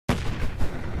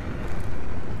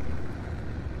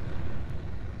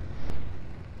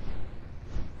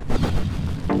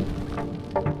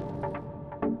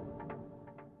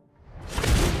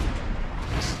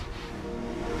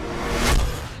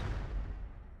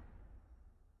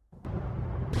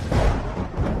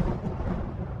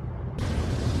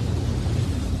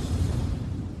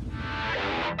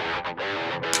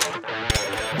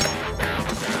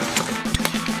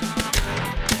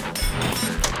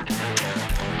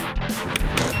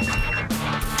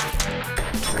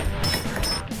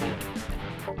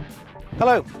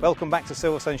Hello, welcome back to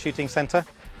Silverstone Shooting Centre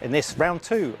in this round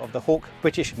 2 of the Hawke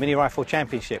British Minirifle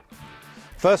Championship.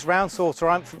 First round saw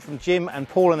triumph from Jim and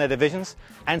Paul in their divisions.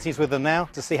 Anthony's with them now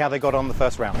to see how they got on the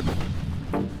first round.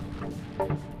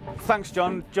 Thanks,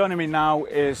 John. Joining me now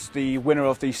is the winner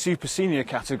of the Super Senior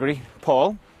category,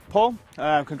 Paul. Paul,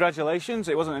 congratulations.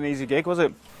 It wasn't an easy gig, was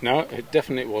it? No, it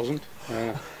definitely wasn't.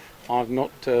 I've not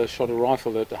shot a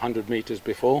rifle at 100 metres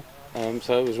before,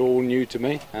 so it was all new to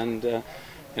me, and you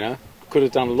know, could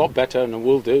have done a lot better and I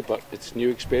will do, but it's new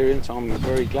experience. I'm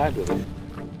very glad with it.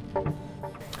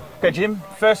 Okay, Jim,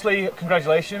 firstly,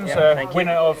 congratulations,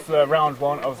 winner of round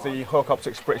 1 of the Hawke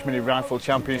Optics British Minirifle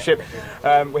Championship.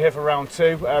 We're here for round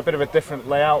 2, a bit of a different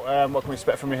layout. What can we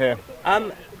expect from you here?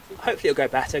 Hopefully it'll go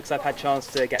better because I've had a chance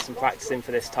to get some practice in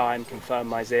for this time, confirm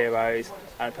my zeros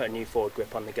and put a new forward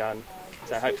grip on the gun.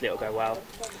 So hopefully it'll go well.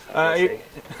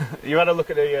 You had a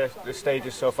look at the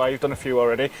stages so far, you've done a few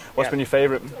already. What's been your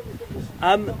favourite?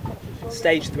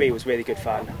 Stage 3 was really good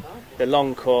fun. The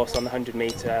long course on the 100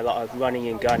 metre, a lot of running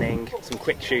and gunning, some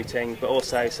quick shooting, but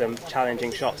also some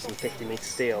challenging shots and 50 metre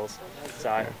steals. So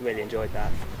I really enjoyed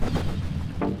that.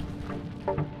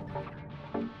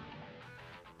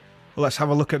 Well, let's have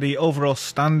a look at the overall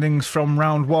standings from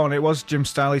round 1. It was Jim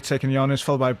Stiley taking the honours,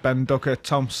 followed by Ben Ducker,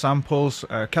 Tom Samples,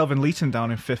 Kelvin Leeton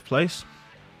down in 5th place.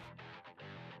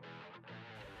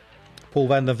 Paul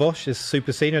van der Vosch is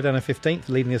Super Senior down in 15th,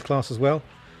 leading his class as well.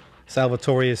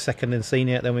 Salvatore is 2nd in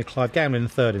Senior, then we Clive Gamlin in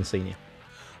 3rd in Senior.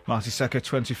 Marty Secker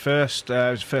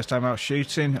 21st, his first time out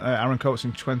shooting. Aaron Coates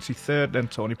in 23rd, then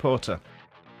Tony Porter.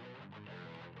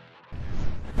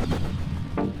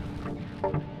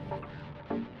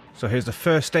 So here's the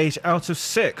first stage out of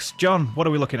 6. John, what are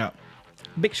we looking at?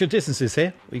 Mixture of distances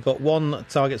here. We've got one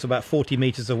target's about 40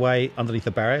 metres away underneath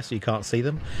the barrier, so you can't see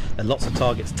them. And lots of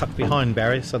targets tucked behind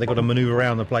barriers, so they've got to manoeuvre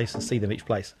around the place and see them each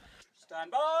place.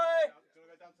 Stand by!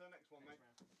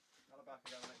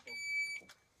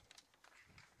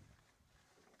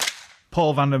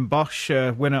 Paul van den Bosch,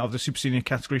 winner of the Super Senior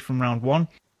category from round 1.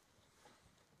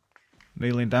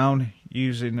 Kneeling down,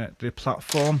 using the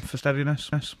platform for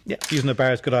steadiness. Yeah, using the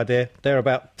barrier is a good idea. They're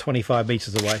about 25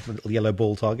 metres away, the little yellow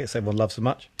ball targets everyone loves so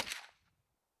much.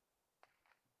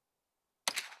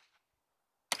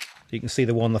 You can see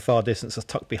the one in the far distance that's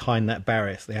tucked behind that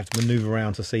barrier, so they have to manoeuvre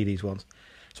around to see these ones.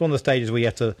 It's one of the stages where you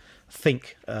have to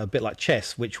think, a bit like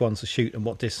chess, which ones to shoot and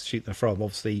what distance to shoot them from.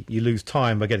 Obviously, you lose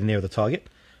time by getting nearer the target,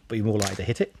 but you're more likely to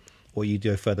hit it, or you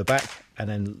go further back and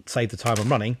then save the time on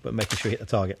running, but making sure you hit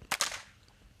the target.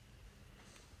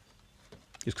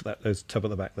 Just got those top at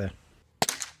the back there.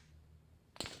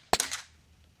 I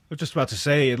was just about to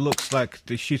say, it looks like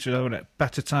the shooters are having a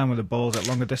better time with the balls at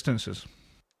longer distances.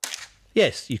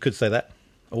 Yes, you could say that.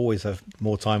 Always have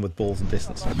more time with balls and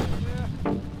distance. Stand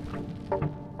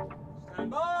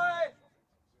by!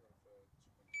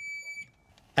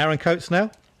 Aaron Coates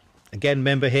now. Again,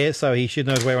 member here, so he should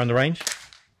know his way around the range.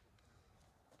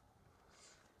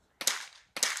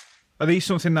 Are these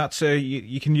something that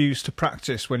you can use to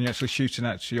practice when you're actually shooting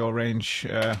at your range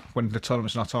when the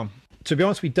tournament's not on? To be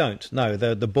honest, we don't. No,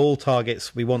 the ball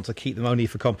targets, we want to keep them only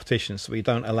for competitions, so we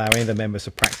don't allow any of the members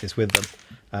to practice with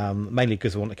them, mainly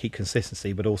because we want to keep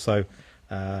consistency, but also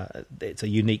it's a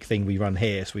unique thing we run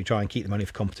here, so we try and keep them only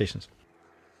for competitions.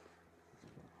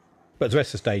 But the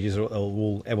rest of the stages,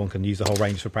 everyone can use the whole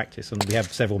range for practice, and we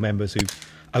have several members who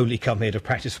only come here to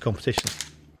practice for competitions.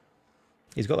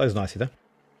 He's got those nicely, though.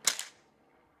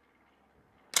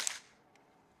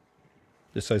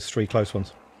 Just those 3 close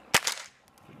ones.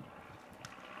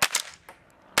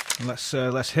 And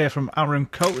let's hear from Aaron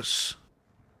Coates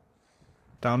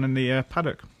down in the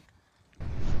paddock.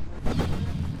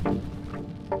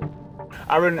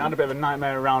 Aaron had a bit of a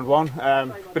nightmare in round 1.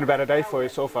 Been a better day for you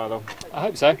so far, though. I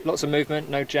hope so. Lots of movement,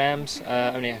 no jams,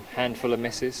 only a handful of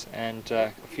misses, and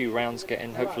a few rounds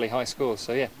getting hopefully high scores.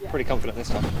 So yeah, pretty confident this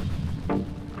time.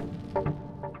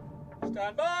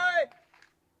 Stand by!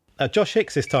 Josh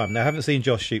Hicks this time. Now, I haven't seen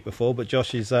Josh shoot before, but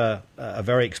Josh is a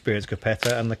very experienced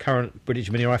competitor and the current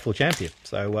British Minirifle champion.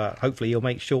 So hopefully he'll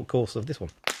make short course of this one.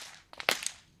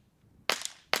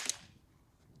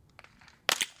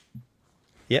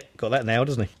 Yep, got that now,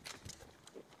 doesn't he?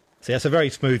 See, that's a very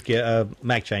smooth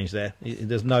mag change there.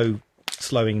 There's no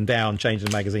slowing down, changing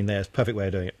the magazine there. It's a perfect way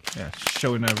of doing it. Yeah,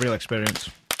 showing a real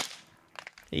experience.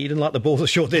 He doesn't like the balls at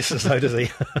short distance, though, does he?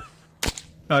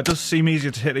 No, it does seem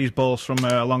easier to hit these balls from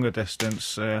a longer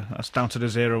distance. That's down to the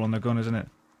 0 on the gun, isn't it?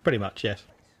 Pretty much, yes.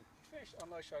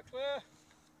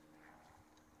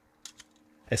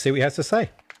 Let's see what he has to say.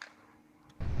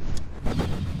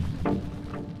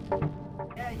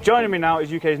 Joining me now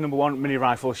is UK's #1 mini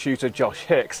rifle shooter, Josh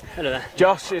Hicks. Hello there.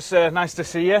 Josh, it's nice to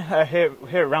see you here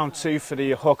at round 2 for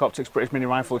the Hawke Optics British Mini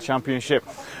Rifle Championship.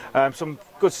 Some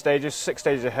good stages, 6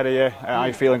 stages ahead of you. How are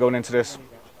you feeling going into this?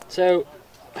 So,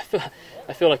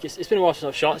 I feel like it's been a while since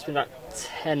I've shot. It's been about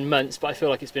 10 months, but I feel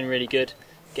like it's been really good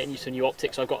getting used to new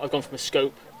optics. I've gone from a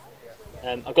scope.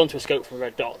 I've gone to a scope from a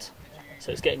red dot,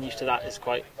 so it's getting used to that is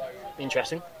quite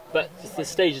interesting. But the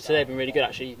stages today have been really good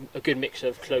actually. A good mix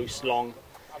of close, long,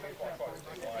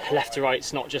 left to right.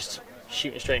 It's not just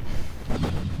shooting straight.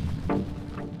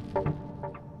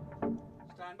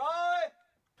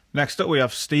 Next up we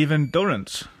have Stephen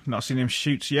Durrant. Not seen him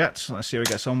shoot yet, so let's see how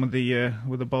he gets on with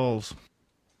the balls.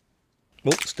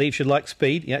 Well, Steve should like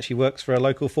speed. He actually works for a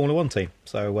local Formula 1 team.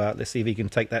 So let's see if he can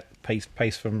take that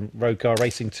pace from road car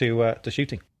racing to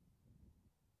shooting.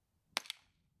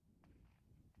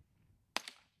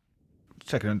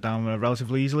 Taking it down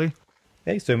relatively easily.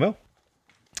 Yeah, he's doing well.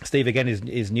 Steve, again,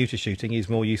 is new to shooting. He's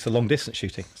more used to long-distance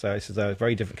shooting. So this is a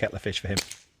very different kettle of fish for him.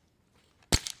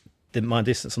 Didn't mind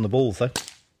distance on the balls, though.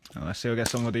 Oh, let's see how he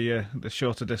gets on with the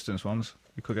shorter distance ones.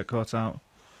 He could get caught out.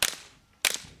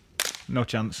 No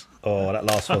chance. Oh, that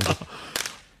last one.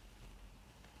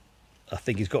 I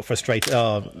think he's got frustrated.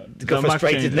 Oh, he's got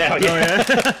frustrated now. Yeah.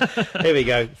 Oh, yeah. Here we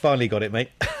go. Finally got it, mate.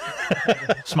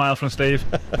 Smile from Steve.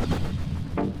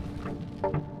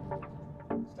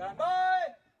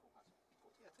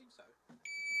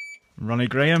 Ronnie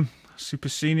Graham, super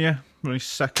senior, running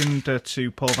second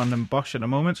to Paul van den Bosch at the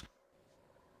moment.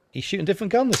 He's shooting a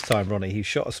different gun this time, Ronnie. He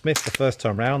shot a Smith the first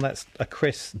time round. That's a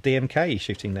Chris DMK he's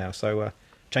shooting now. So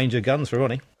change of guns for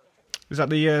Ronnie. Is that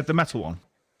the metal one?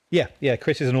 Yeah.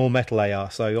 Chris is an all metal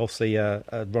AR. So obviously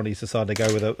Ronnie's decided to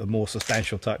go with a more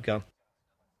substantial type gun.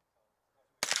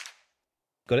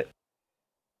 Got it.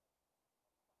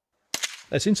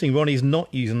 It's interesting, Ronnie's not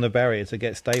using the barrier to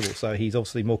get stable, so he's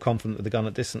obviously more confident with the gun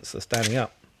at distance than standing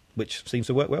up, which seems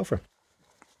to work well for him.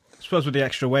 I suppose with the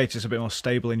extra weight, it's a bit more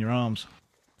stable in your arms.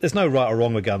 There's no right or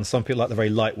wrong with guns. Some people like the very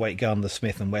lightweight gun the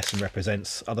Smith & Wesson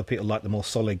represents. Other people like the more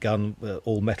solid gun,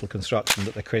 all metal construction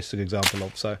that the Chris is an example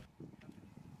of. So,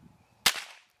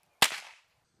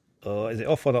 is it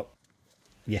off or not?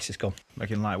 Yes, it's gone.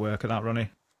 Making light work of that, Ronnie.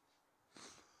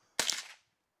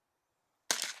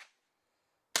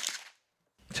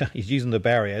 He's using the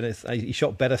barrier, and he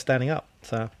shot better standing up.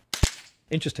 So,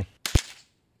 interesting.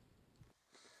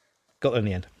 Got there in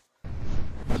the end.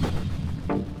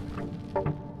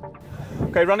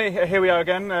 Okay, Ronnie, here we are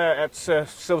again at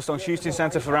Silverstone Shooting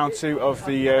Centre for round 2 of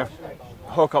the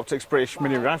Hawke Optics British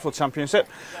Mini Rifle Championship.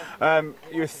 You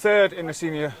were third in the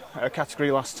senior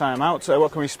category last time out.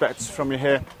 What can we expect from you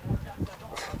here?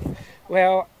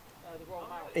 Well,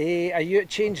 I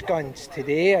changed guns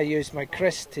today. I used my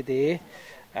Chris today,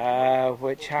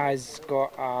 which has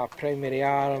got a primary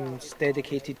arms,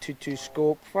 dedicated 2.2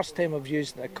 scope. First time I've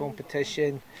used it in a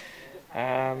competition.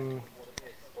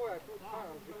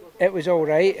 It was all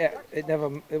right. It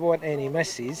wasn't any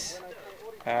misses.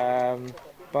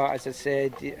 But as I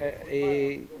said,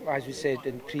 as we said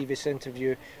in previous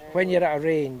interview, when you're at a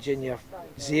range and you're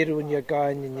zeroing your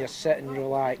gun and you're sitting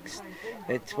relaxed,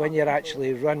 it's when you're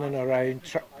actually running around,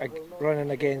 running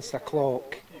against a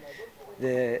clock,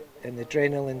 and the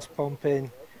adrenaline's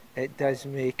pumping, it does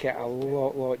make it a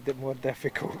lot more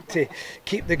difficult to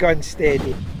keep the gun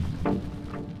steady.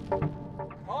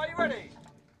 Are you ready?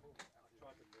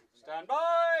 Stand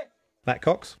by! Matt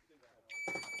Cox.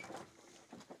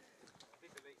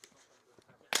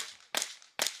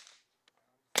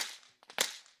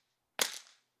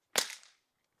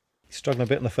 He's struggling a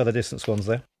bit on the further distance ones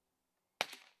there.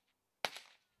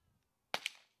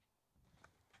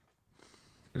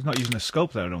 He's not using a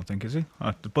scope there, I don't think, is he?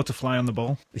 The butterfly on the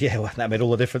ball. Yeah, well, that made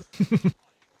all the difference. It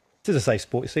is a safe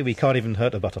sport. You see, we can't even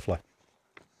hurt a butterfly.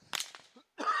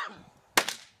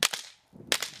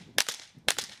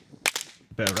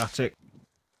 Bit erratic.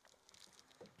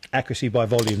 Accuracy by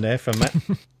volume there from Matt.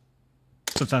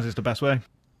 Sometimes it's the best way.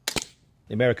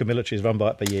 The American military has run by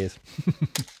it for years.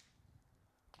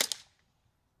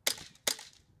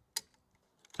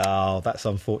 Oh, that's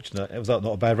unfortunate. It was not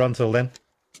a bad run till then.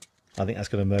 I think that's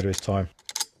going to murder his time.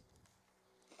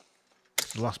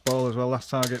 The last ball as well, last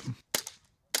target.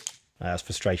 That's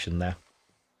frustration there.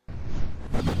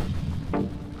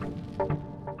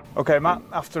 Okay, Matt,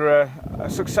 after a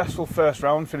successful first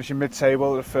round, finishing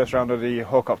mid-table, the first round of the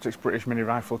Hawke Optics British Mini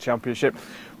Rifle Championship,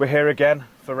 we're here again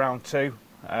for round 2.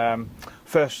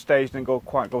 First stage didn't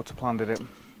quite go to plan, did it?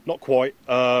 Not quite.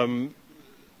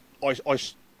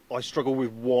 I struggle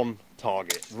with one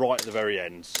target right at the very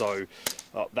end, so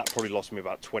that probably lost me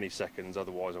about 20 seconds.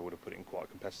 Otherwise, I would have put in quite a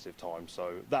competitive time.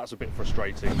 So that's a bit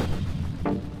frustrating.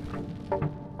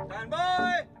 Stand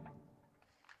by!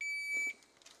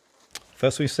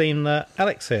 First we've seen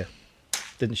Alex here.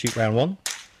 Didn't shoot round 1.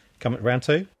 Coming to round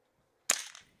 2.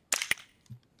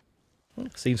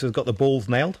 Seems to have got the balls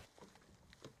nailed.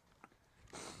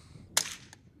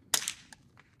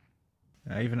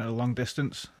 Even at a long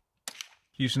distance.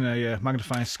 Using a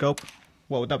magnifying scope.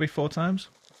 What would that be, 4 times?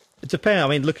 It depends. I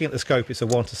mean, looking at the scope, it's a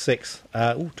 1 to 6.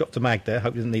 Dropped a mag there.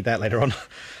 Hope you didn't need that later on.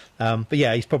 But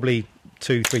yeah, he's probably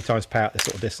 2-3 times power at this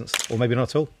sort of distance. Or maybe not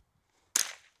at all.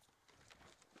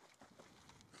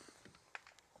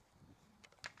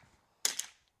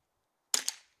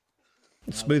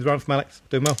 Smooth run from Alex.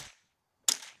 Doing well.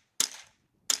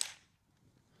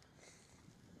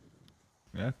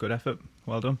 Yeah, good effort.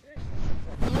 Well done.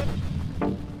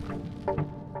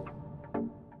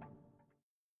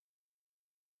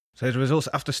 So the results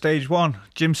after stage 1.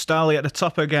 Jim Starley at the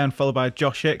top again, followed by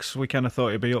Josh Hicks. We kind of thought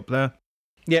he'd be up there.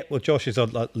 Yeah, well, Josh is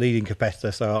a leading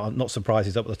competitor, so I'm not surprised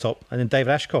he's up at the top. And then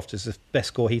David Ashcroft is the best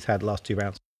score he's had the last 2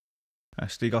 rounds.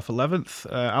 Stieg off 11th.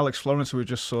 Alex Florence, who we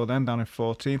just saw then, down in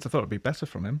 14th. I thought it'd be better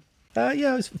from him.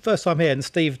 Yeah, it was the first time here. And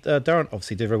Steve Durrant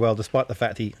obviously did very well, despite the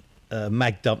fact he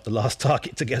mag dumped the last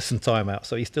target to get some time out.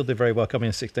 So he still did very well, coming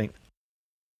in 16th.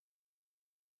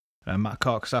 Matt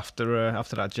Cox after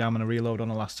that jam and a reload on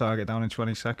the last target, down in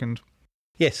 22nd.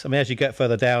 Yes, I mean, as you get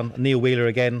further down, Neil Wheeler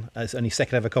again, it's only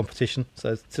second ever competition,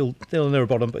 so still near the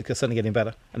bottom, but it's certainly getting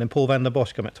better. And then Paul van der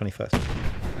Bosch coming at 21st.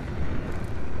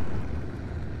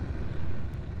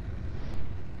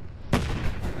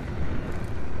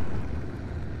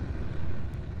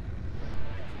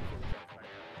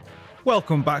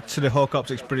 Welcome back to the Hawke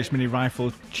Optics British Mini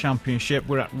Rifle Championship.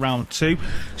 We're at round 2.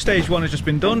 Stage 1 has just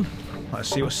been done. Let's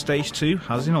see what stage 2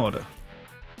 has in order.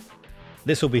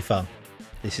 This will be fun.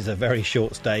 This is a very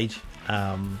short stage.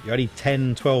 You're only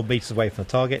 10-12 metres away from the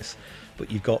targets,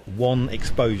 but you've got 1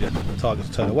 exposure. The targets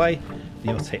will turn away.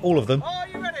 You must hit all of them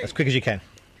as quick as you can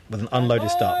with an unloaded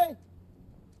start.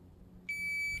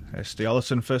 There's Steve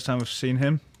Ollerton, first time we've seen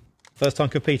him. First time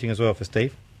competing as well for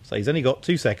Steve. So he's only got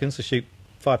 2 seconds to shoot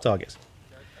 5 targets.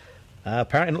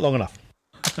 Apparently not long enough.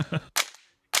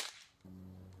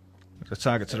 A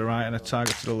target to the right and a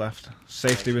target to the left.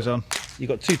 Safety was on. You've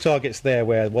got 2 targets there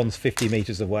where one's 50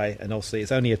 metres away, and obviously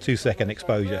it's only a 2-second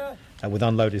exposure with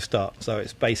unloaded start. So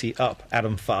it's basically up, at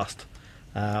 'em fast.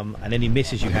 And any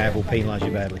misses you have will penalise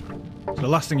you badly. So the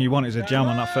last thing you want is a jam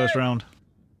on that first round.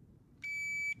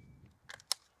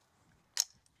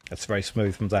 That's very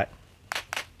smooth from Zach.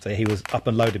 So he was up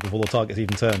and loaded before the targets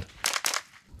even turned.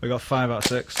 We got 5 out of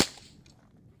 6.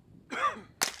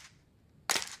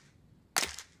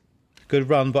 Good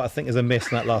run, but I think there's a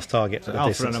miss in that last target.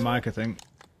 Alpha and a Mike, I think.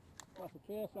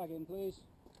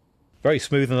 Very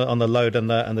smooth on the load and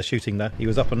the shooting there. He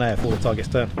was up and there before the targets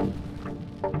turned.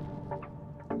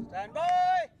 Stand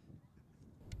by!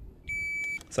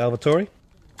 Salvatore.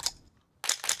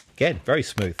 Again, very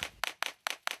smooth.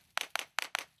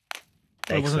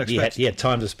 Excellent. He had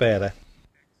time to spare there.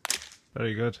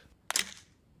 Very good.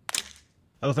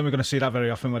 I don't think we're going to see that very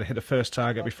often when they hit the first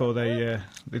target before they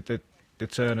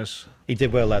turn us. He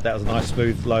did well, lad. That was a nice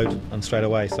smooth load and straight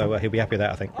away, so he'll be happy with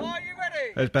that, I think. Are you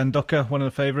ready? There's Ben Ducker, one of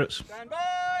the favourites. Stand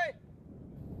by!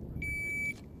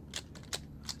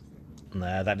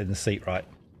 Nah, that didn't seat right.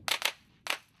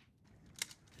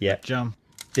 Yeah, Jam.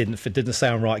 Didn't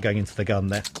sound right going into the gun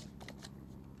there.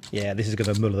 Yeah, this is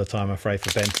going to muller the time, I'm afraid,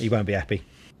 for Ben. He won't be happy.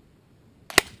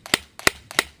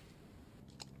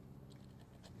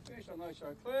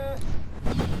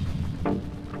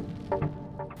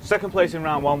 Second place in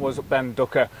round 1 was Ben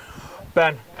Ducker.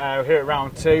 Ben, we're here at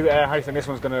round 2. How do you think this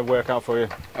one's going to work out for you?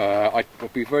 I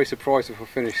would be very surprised if I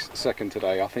finished second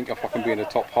today. I think if I can be in the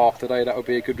top half today, that would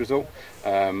be a good result.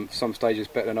 Some stages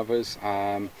better than others.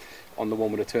 On the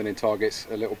one with the turning targets,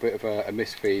 a little bit of a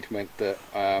misfeed meant that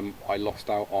I lost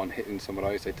out on hitting some of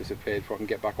those. They disappeared before I can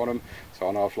get back on them. So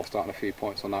I know I've lost out on a few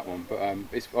points on that one. But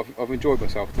I've enjoyed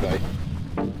myself today.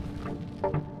 Stand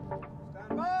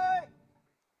by!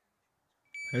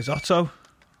 There's Otto.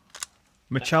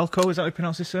 Michalko, is that how you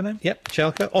pronounce his surname? Yep,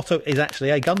 Chalka. Otto is actually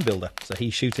a gun builder, so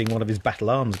he's shooting one of his battle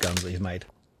arms guns that he's made.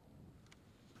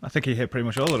 I think he hit pretty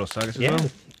much all of those targets as Yeah, well.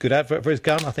 good advert for his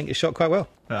gun. I think it shot quite well.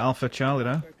 Alpha Charlie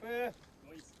now.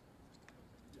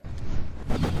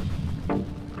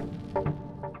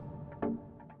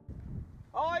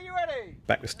 Are you ready?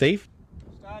 Back to Steve.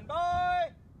 Stand by!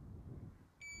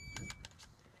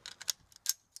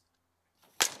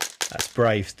 That's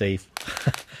brave, Steve.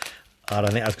 I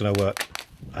don't think that's going to work.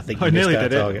 I think I you missed nearly that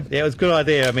did target. Yeah, it was a good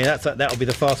idea. I mean, that'll be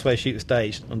the fast way to shoot the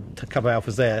stage. And a couple of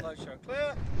alphas there.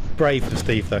 Brave for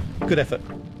Steve, though. Good effort.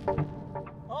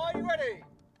 Are you ready?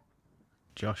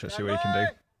 Josh. Let's see what he can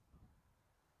do.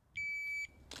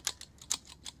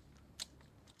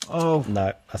 Oh.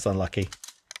 No, that's unlucky.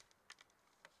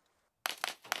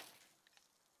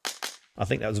 I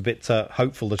think that was a bit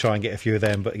hopeful to try and get a few of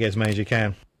them, but get as many as you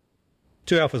can.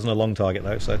 2 alphas and a long target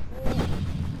though, so.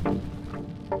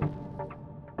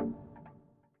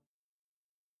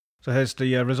 So here's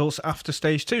the results after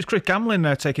stage 2. It's Chris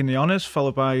Gamlin taking the honours,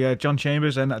 followed by John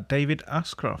Chambers and David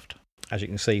Ashcroft. As you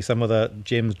can see, some of the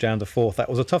Jims down to 4th. That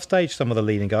was a tough stage, some of the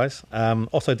leading guys.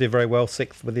 Otto did very well,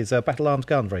 6th with his battle arms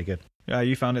gun, very good. Yeah,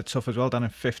 you found it tough as well, down in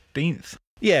 15th.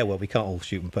 Yeah, well, we can't all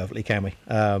shoot them perfectly, can we?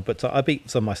 But I beat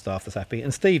some of my staff that's happy.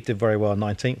 And Steve did very well,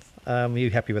 19th. Are you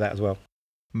happy with that as well?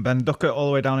 Ben Ducker all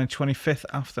the way down in 25th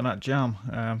after that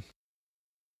jam.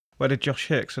 Where did Josh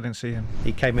Hicks? I didn't see him.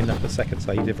 He came in up at 2nd,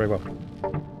 so he did very well.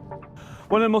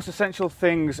 One of the most essential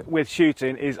things with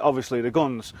shooting is obviously the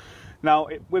guns. Now,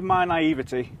 with my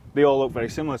naivety, they all look very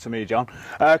similar to me, John.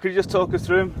 Could you just talk us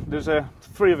through them? There's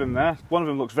 3 of them there. One of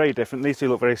them looks very different. These 2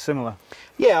 look very similar.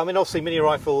 Yeah, I mean, obviously,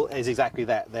 Minirifle is exactly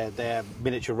that. They're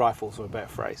miniature rifles, or a better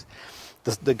phrase.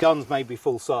 The guns may be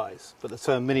full size, but the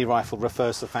term Minirifle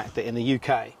refers to the fact that in the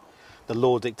UK, the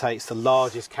law dictates the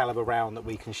largest caliber round that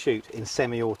we can shoot in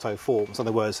semi-auto form. So in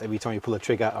other words, every time you pull a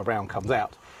trigger, a round comes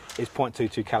out. Is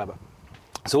 .22 caliber.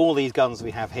 So all these guns we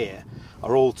have here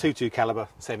are all .22 caliber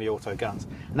semi-auto guns.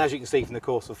 And as you can see from the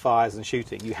course of fires and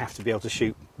shooting, you have to be able to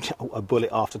shoot a bullet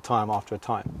after time after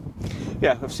time.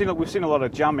 Yeah, we've seen a lot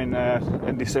of jamming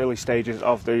in these early stages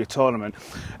of the tournament.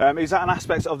 Is that an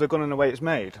aspect of the gun and the way it's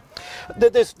made?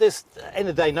 There's end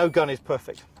of the day, no gun is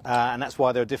perfect, and that's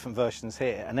why there are different versions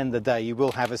here. And end of the day, you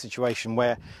will have a situation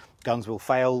where guns will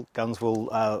fail, guns will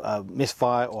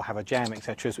misfire or have a jam,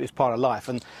 etc. It's part of life,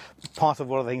 and part of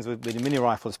one of the things with the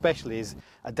Minirifle especially is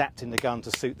adapting the gun to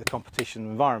suit the competition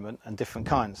environment and different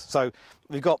kinds. So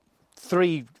we've got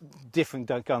 3 different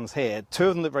guns here. 2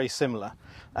 of them look very similar.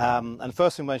 And the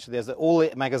first thing to mention is that all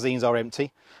the magazines are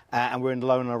empty, and we're in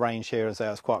low range here, and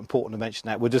so it's quite important to mention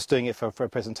that. We're just doing it for a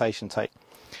presentation take.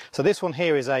 So this one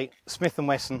here is a Smith &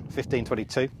 Wesson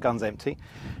 1522, guns empty.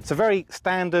 It's a very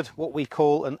standard, what we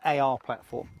call an AR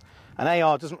platform. An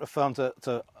AR doesn't refer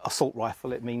to assault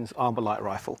rifle, it means armour light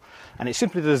rifle. And it's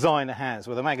simply the design it has,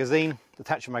 with a magazine,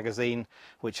 detachable magazine,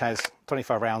 which has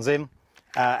 25 rounds in,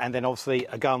 and then obviously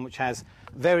a gun which has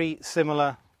very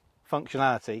similar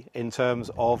functionality in terms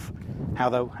of how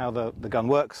the gun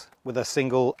works, with a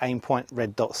single aim point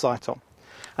red dot sight on.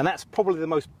 And that's probably the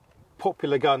most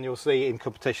popular gun you'll see in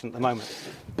competition at the moment.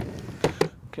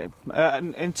 Okay.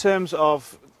 In terms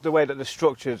of the way that they're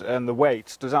structured and the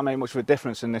weight, does that make much of a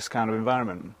difference in this kind of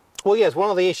environment? Well, yes,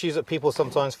 one of the issues that people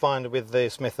sometimes find with the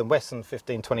Smith & Wesson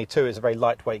 1522 is a very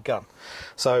lightweight gun.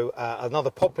 So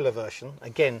another popular version,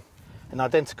 again, an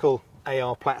identical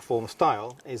AR platform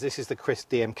style, is the Chris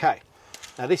DMK.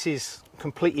 Now this is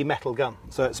completely metal gun,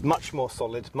 so it's much more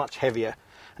solid, much heavier.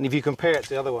 And if you compare it to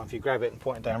the other one, if you grab it and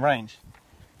point it down range,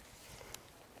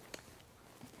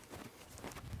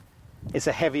 it's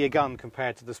a heavier gun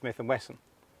compared to the Smith & Wesson.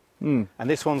 And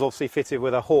this one's obviously fitted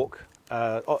with a Hawke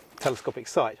telescopic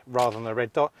sight rather than a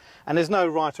red dot. And there's no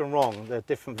right and wrong. There are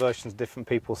different versions, different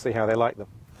people see how they like them.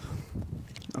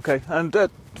 Okay, and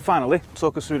finally,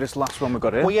 talk us through this last one we've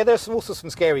got here. Well, yeah, there's also some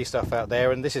scary stuff out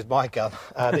there, and this is my gun.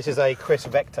 This is a Chris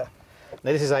Vector.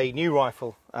 Now, this is a new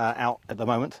rifle out at the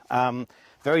moment.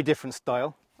 Very different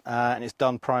style, and it's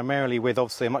done primarily with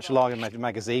obviously a much larger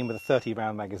magazine, with a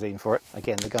 30-round magazine for it.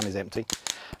 Again, the gun is empty.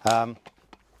 And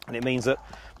it means that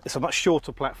it's a much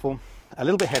shorter platform, a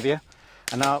little bit heavier,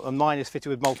 and now mine is fitted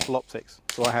with multiple optics.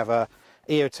 So I have a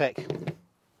EOTech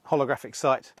holographic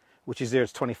sight, which is 0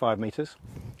 to 25 metres,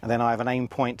 and then I have an aim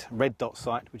point red dot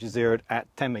sight, which is 0 at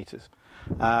 10 metres.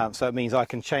 So it means I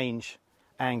can change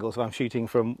angles if I'm shooting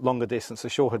from longer distance to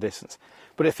shorter distance.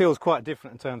 But it feels quite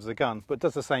different in terms of the gun, but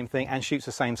does the same thing and shoots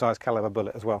the same size caliber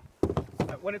bullet as well.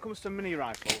 When it comes to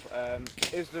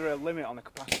Minirifle, is there a limit on the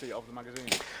capacity of the magazine?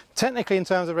 Technically, in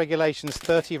terms of regulations,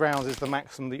 30 rounds is the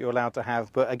maximum that you're allowed to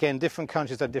have, but again, different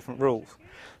countries have different rules.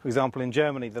 For example, in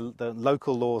Germany, the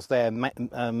local laws there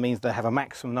means they have a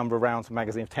maximum number of rounds per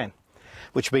magazine of 10,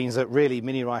 which means that really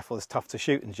Minirifle is tough to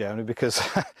shoot in Germany because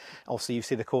obviously you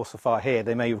see the course of fire here,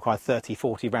 they may require 30,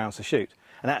 40 rounds to shoot,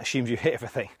 and that assumes you hit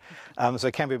everything. So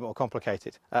it can be a bit more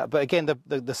complicated. But again,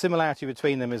 the similarity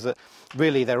between them is that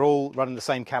really they're all running the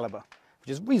same caliber,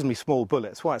 which is reasonably small bullet.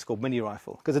 That's why it's called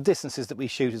Minirifle, because the distances that we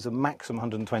shoot is a maximum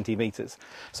 120 metres.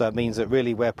 So it means that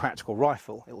really where practical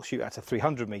rifle, it will shoot out to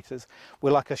 300 metres,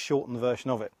 we're like a shortened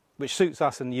version of it, which suits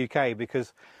us in the UK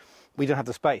because we don't have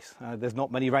the space. There's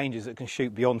not many ranges that can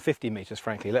shoot beyond 50 metres,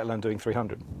 frankly, let alone doing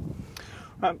 300.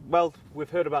 Well, we've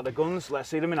heard about the guns, let's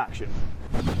see them in action.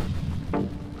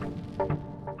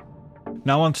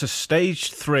 Now on to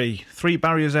stage 3. 3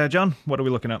 barriers there, John. What are we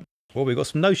looking at? Well, we've got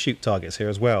some no-shoot targets here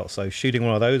as well, so shooting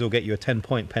one of those will get you a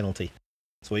 10-point penalty.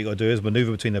 So what you got to do is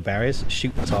manoeuvre between the barriers,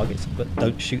 shoot the targets, but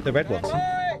don't shoot the red ones.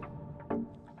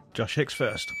 Josh Hicks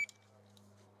first.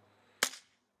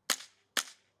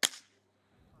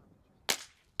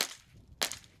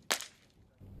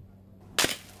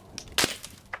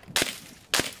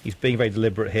 He's being very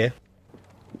deliberate here.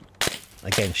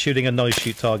 Again, shooting a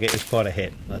no-shoot target is quite a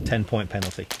hit, a 10-point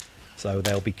penalty. So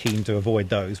they'll be keen to avoid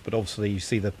those, but obviously you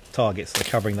see the targets that are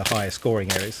covering the higher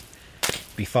scoring areas.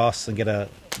 Be fast and get a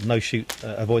no-shoot,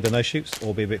 avoid the no-shoots,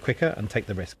 or be a bit quicker and take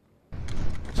the risk.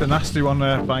 It's a nasty one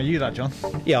by you, that, John.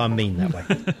 Yeah, I'm mean that way.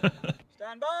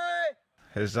 Stand by!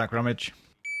 Here's Zach Ramage.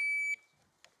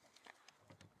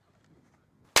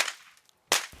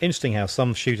 Interesting how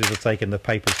some shooters are taking the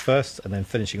papers first and then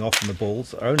finishing off on the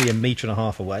balls are only 1.5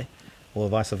 meters away, or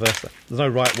vice versa. There's no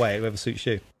right way, whoever suits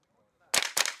you.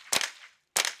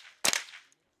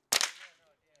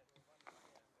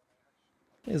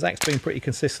 Yeah, Zach's been pretty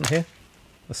consistent here.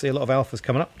 I see a lot of alphas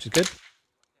coming up, which is good.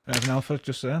 There's an alpha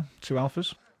just there, 2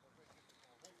 alphas.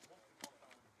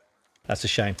 That's a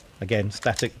shame. Again,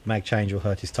 static mag change will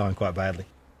hurt his time quite badly.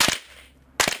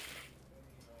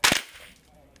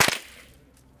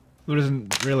 There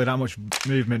isn't really that much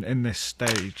movement in this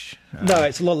stage. No,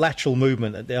 it's a lot of lateral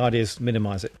movement. The idea is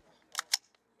minimise it.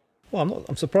 Well,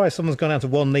 I'm surprised someone's gone down to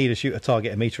 1 knee to shoot a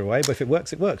target 1 meter away, but if it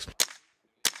works, it works.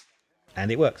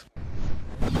 And it works.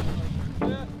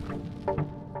 Stand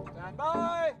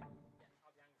by!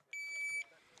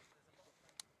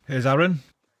 Here's Aaron.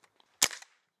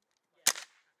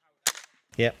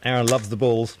 Yeah, Aaron loves the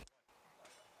balls.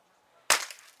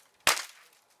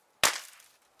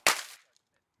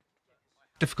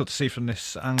 Difficult to see from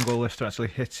this angle if they're actually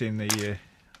hitting the.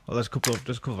 Well, there's a couple of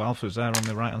alphas there on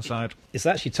the right hand side. It's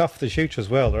actually tough to shoot as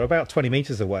well. They're about 20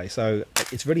 meters away, so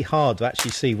it's really hard to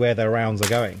actually see where their rounds are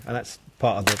going, and that's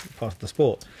part of the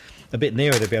sport. A bit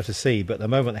nearer they'll be able to see, but at the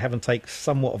moment they haven't taken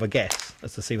somewhat of a guess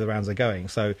as to see where the rounds are going.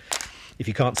 So if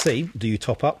you can't see, do you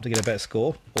top up to get a better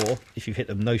score, or if you've hit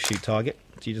a no-shoot target,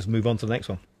 do you just move on to the next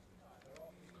one?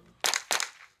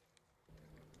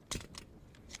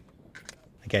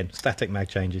 Again, static mag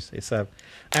changes. It's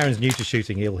Aaron's new to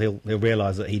shooting. He'll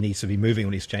realise that he needs to be moving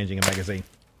when he's changing a magazine.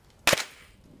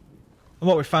 And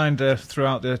what we find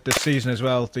throughout the season as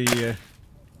well, the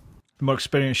more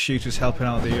experienced shooters helping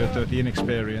out the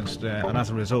inexperienced, and as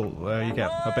a result, you get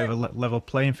a bit of a level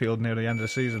playing field near the end of the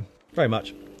season. Very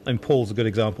much. And Paul's a good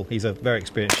example. He's a very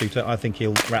experienced shooter. I think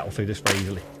he'll rattle through this very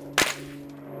easily.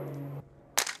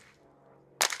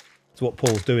 So what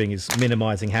Paul's doing is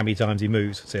minimising how many times he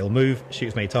moves. So he'll move, shoot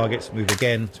as many targets, move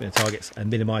again, as many targets, and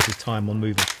minimise his time on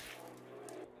moving.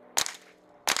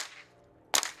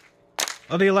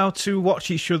 Are they allowed to watch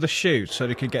each other shoot so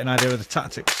they can get an idea of the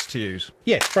tactics to use?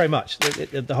 Yes, very much.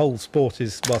 The whole sport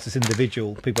is, whilst it's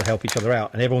individual, people help each other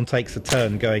out, and everyone takes a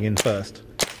turn going in first.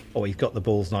 Oh, he's got the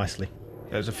balls nicely.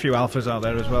 There's a few alphas out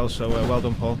there as well, so well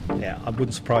done, Paul. Yeah, I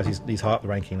wouldn't surprise he's high up the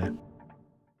ranking there.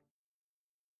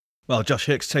 Well, Josh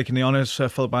Hicks taking the honours,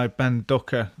 followed by Ben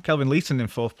Ducker. Kelvin Leeton in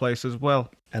 4th place as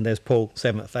well. And there's Paul,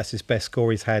 7th. That's his best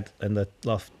score he's had in the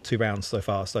last 2 rounds so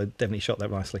far, so definitely shot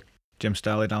that nicely. Jim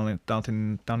Starley down in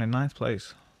 9th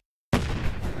place.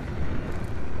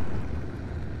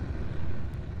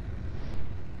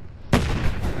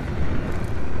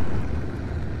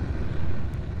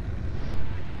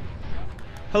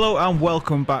 Hello and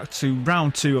welcome back to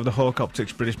round 2 of the Hawke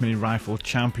Optics British Mini Rifle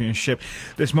Championship.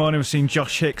 This morning we've seen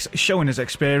Josh Hicks showing his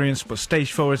experience, but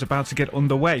stage 4 is about to get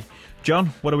underway. John,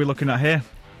 what are we looking at here?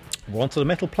 We're onto the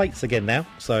metal plates again now.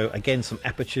 So again, some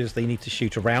apertures they need to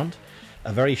shoot around.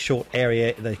 A very short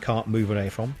area they can't move away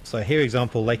from. So here,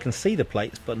 example, they can see the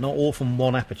plates, but not all from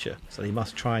one aperture. So they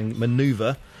must try and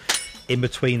manoeuvre in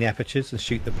between the apertures and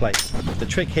shoot the plates. The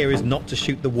trick here is not to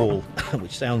shoot the wall,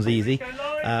 which sounds easy,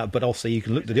 but also you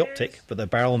can look to the optic, but the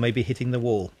barrel may be hitting the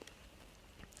wall.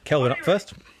 Kelvin up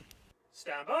first.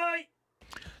 Stand by.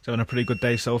 He's having a pretty good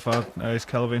day so far, is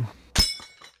Kelvin.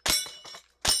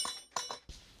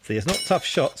 See, it's not tough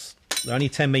shots. They're only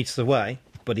 10 metres away,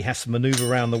 but he has to manoeuvre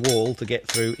around the wall to get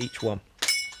through each one.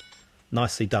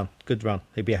 Nicely done. Good run.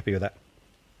 He'd be happy with that.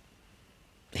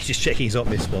 He's just checking he's on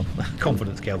this one.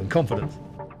 Confidence, Kelvin. Confidence.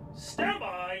 Stand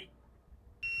by.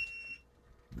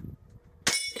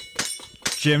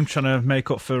 Jim trying to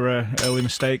make up for early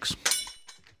mistakes.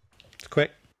 It's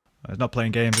quick. He's not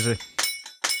playing games, is he?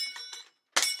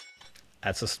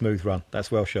 That's a smooth run.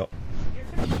 That's well shot.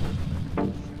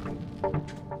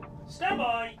 Stand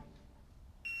by.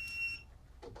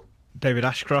 David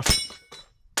Ashcroft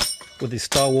with his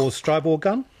Star Wars Strybor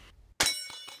gun.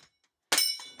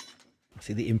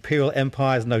 See, the Imperial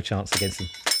Empire has no chance against him.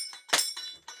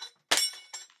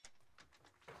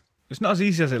 It's not as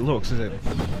easy as it looks, is it?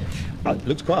 It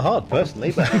looks quite hard,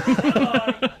 personally.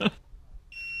 But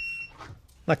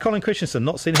now, Colin Christensen,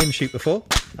 not seen him shoot before.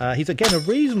 He's again a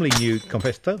reasonably new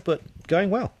competitor, but going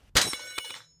well.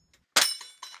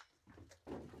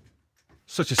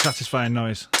 Such a satisfying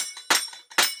noise.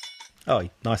 Oh,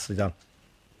 nicely done.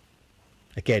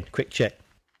 Again, quick check.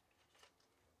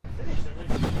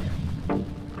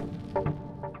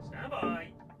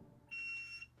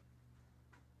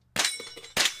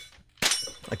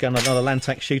 Again, another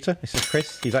Lantac shooter. This is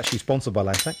Chris. He's actually sponsored by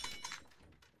Lantac.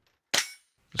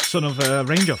 Son of a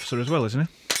range officer as well, isn't he?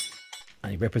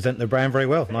 And he represents the brand very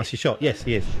well. Nicely shot. Yes,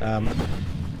 he is.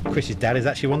 Chris's dad is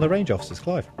actually one of the range officers,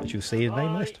 Clive, as you'll see in the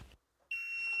name list.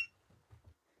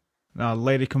 Now,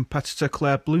 lady competitor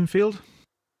Claire Bloomfield.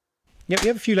 Yep, we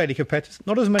have a few lady competitors.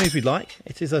 Not as many as we'd like.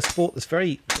 It is a sport that's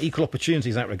very equal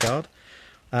opportunities in that regard.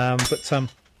 But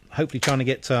hopefully trying to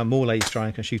get more ladies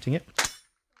trying and shooting it.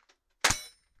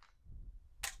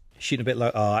 Shooting a bit low.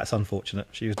 Oh, that's unfortunate.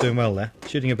 She was doing well there.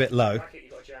 Shooting a bit low.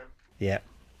 Yeah.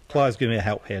 Clive's giving me a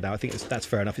help here now. I think that's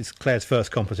fair enough. It's Claire's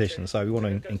first competition, so we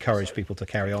want to encourage people to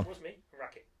carry on.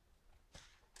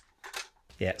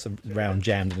 Yeah, it's a round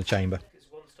jammed in the chamber.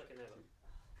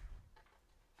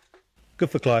 Good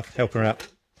for Clive, helping her out.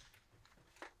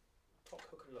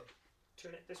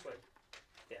 Turn it this way.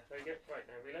 Yeah, there you go. Right,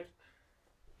 now reload.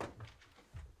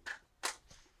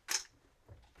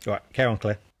 Right, carry on,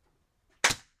 Claire.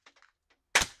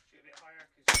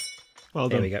 Well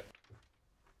done. There we go.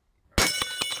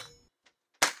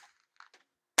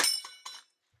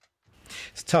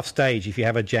 It's a tough stage. If you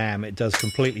have a jam, it does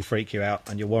completely freak you out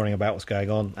and you're worrying about what's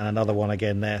going on. And another one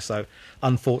again there. So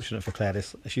unfortunate for Claire.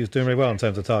 She was doing really well in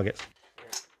terms of targets.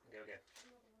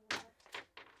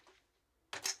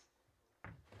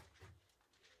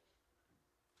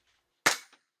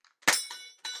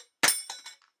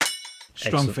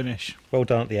 Strong Excellent. finish. Well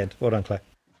done at the end. Well done, Claire.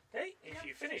 Hey, if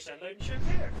you finish that load and show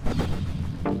clear.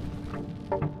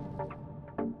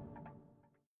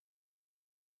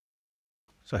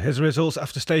 So here's the results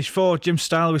after stage 4. Jim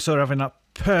Style, we saw having that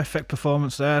perfect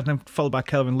performance there, and then followed by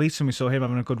Kelvin Leeson. We saw him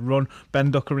having a good run.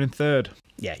 Ben Ducker in third.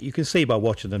 Yeah, you can see by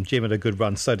watching them. Jim had a good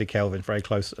run. So did Kelvin, very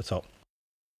close at the top.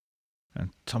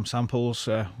 And Tom Samples,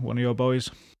 one of your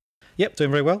boys. Yep,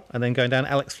 doing very well. And then going down,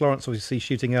 Alex Florence, obviously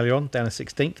shooting earlier on, down in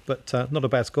 16th, but not a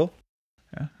bad score.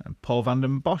 Yeah, and Paul van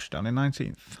den Bosch down in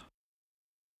 19th.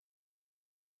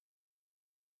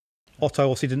 Otto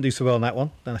obviously didn't do so well on that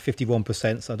one, down to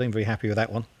 51%, so I don't very happy with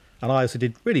that one. And I also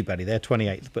did really badly there,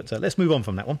 28th, but let's move on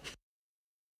from that one.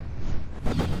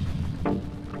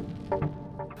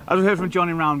 As we heard from John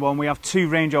in round 1, we have 2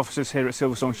 range officers here at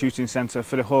Silverstone Shooting Centre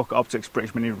for the Hawke Optics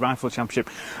British Mini Rifle Championship.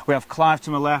 We have Clive to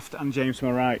my left and James to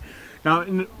my right. Now,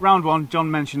 in round 1,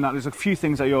 John mentioned that there's a few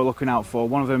things that you're looking out for.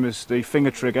 One of them is the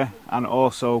finger trigger and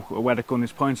also where the gun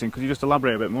is pointing. Could you just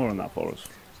elaborate a bit more on that for us?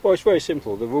 Well, it's very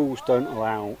simple. The rules don't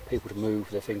allow people to move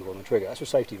their finger on the trigger. That's for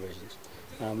safety reasons.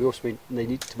 They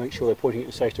need to make sure they're pointing it in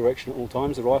a safe direction at all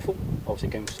times, the rifle, obviously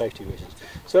again for safety reasons.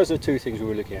 So those are the 2 things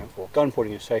we're looking out for. Gun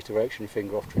pointing in a safe direction,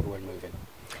 finger off trigger when moving.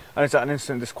 And is that an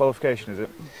instant disqualification, is it?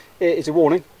 It's a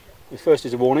warning. The first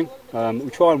is a warning.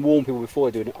 We try and warn people before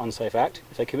they do an unsafe act.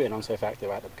 If they commit an unsafe act,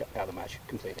 they're out of the match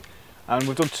completely. And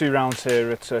we've done 2 rounds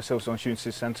here at Silverstone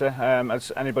Shooting Centre.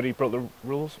 Has anybody broke the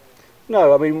rules?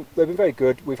 No, I mean, they've been very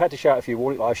good. We've had to shout a few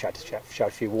warnings. I've shout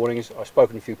a few warnings. I've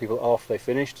spoken to a few people after they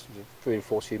finished,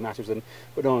 reinforced a few matters,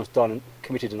 but no one's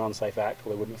committed an unsafe act or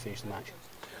they wouldn't have finished the match.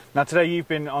 Now today you've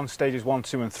been on stages 1,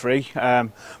 2 and 3,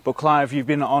 but Clive, you've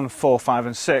been on 4, 5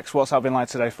 and 6. What's that been like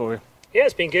today for you? Yeah,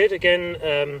 it's been good.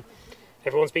 Again,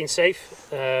 everyone's been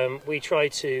safe. We try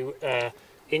to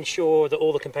ensure that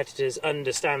all the competitors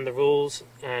understand the rules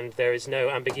and there is no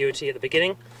ambiguity at the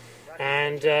beginning.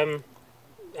 And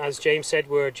as James said,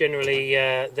 we're generally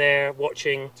there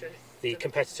watching the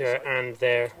competitor and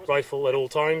their rifle at all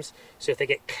times. So if they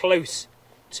get close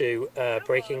to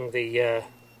breaking the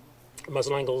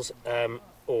muzzle angles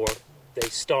or they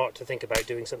start to think about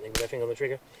doing something with their finger on the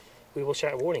trigger, we will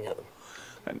shout a warning at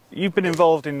them. You've been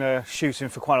involved in shooting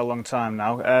for quite a long time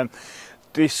now.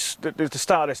 The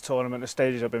start of this tournament, the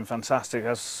stages have been fantastic,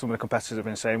 as some of the competitors have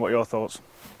been saying. What are your thoughts?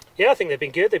 Yeah, I think they've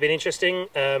been good. They've been interesting.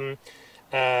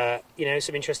 You know,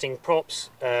 some interesting props.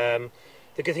 The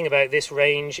good thing about this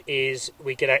range is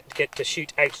we get to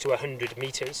shoot out to 100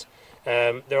 metres.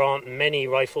 There aren't many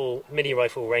mini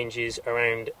rifle ranges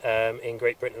around in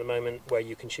Great Britain at the moment where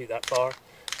you can shoot that far.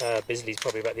 Bisley's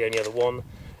probably about the only other one.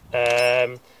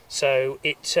 So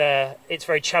it's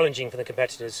very challenging for the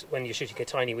competitors when you're shooting a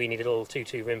tiny weeny little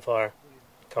 2.2 rimfire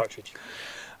cartridge.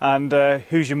 And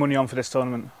who's your money on for this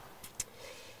tournament?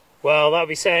 Well, that would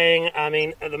be saying, I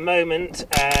mean, at the moment,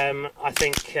 I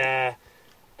think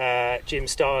Jim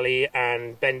Starley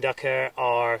and Ben Ducker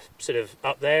are sort of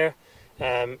up there.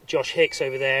 Josh Hicks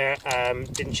over there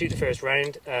didn't shoot the first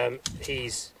round.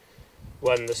 He's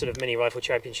won the sort of mini rifle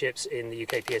championships in the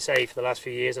UK PSA for the last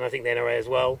few years, and I think the NRA as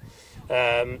well.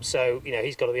 So, you know,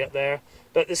 he's got to be up there.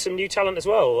 But there's some new talent as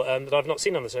well that I've not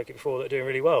seen on the circuit before that are doing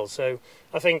really well. So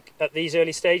I think at these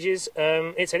early stages,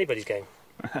 it's anybody's game.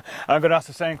 I'm going to ask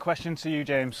the same question to you,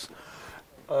 James.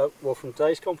 Well, from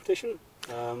today's competition,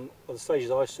 on the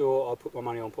stages I saw, I put my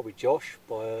money on probably Josh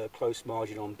by a close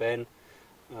margin on Ben.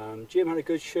 Jim had a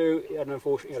good shoot. He had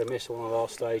unfortunately had a miss on one of the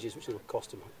last stages, which will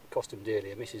cost him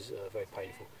dearly. A miss is very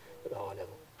painful at the high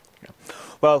level. Yeah.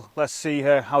 Well, let's see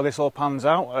how this all pans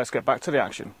out. Let's get back to the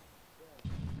action.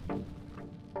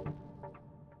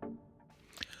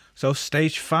 So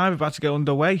stage 5 about to get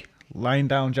underway. Lying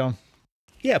down, John.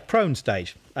 Yeah, prone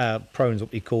stage. Prone's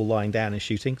what we call lying down and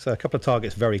shooting. So a couple of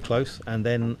targets very close, and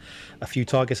then a few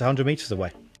targets 100 metres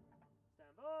away.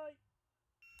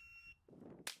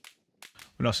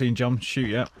 We're not seeing John shoot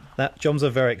yet. John's a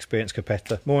very experienced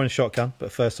competitor. More in shotgun,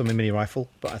 but first on the mini rifle.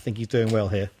 But I think he's doing well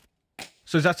here.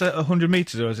 So is that 100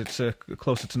 metres or is it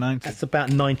closer to 90? It's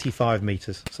about 95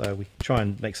 metres, so we try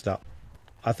and mix it up.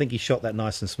 I think he shot that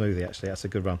nice and smoothly, actually. That's a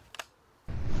good run.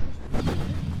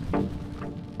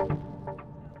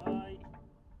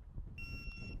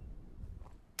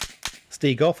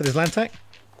 Stieg off with his Lantac.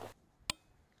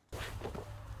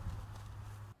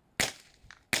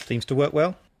 Seems to work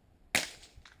well.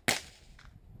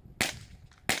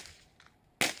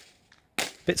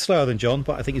 Bit slower than John,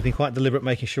 but I think he's been quite deliberate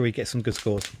making sure he gets some good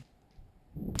scores.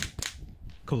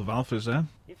 Couple of alphas there.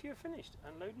 If you're finished,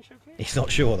 unload and show clear. He's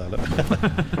not sure though, look.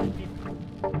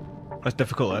 That's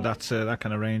difficult at that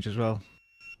kind of range as well.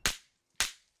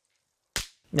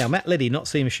 Now, Matt Liddy, not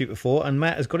seen him shoot before, and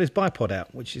Matt has got his bipod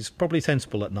out, which is probably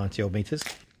sensible at 90 odd metres.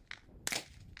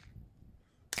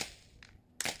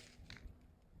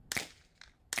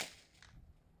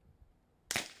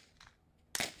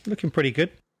 Looking pretty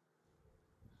good.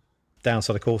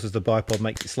 Downside, of course, is the bipod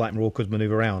makes it slightly more awkward to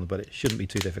manoeuvre around, but it shouldn't be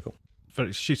too difficult.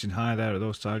 Very shooting high there at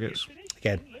those targets.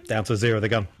 Again, down to 0 of the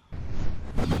gun.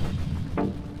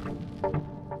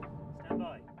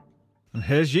 And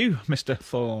here's you, Mr.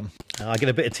 Thorne. I get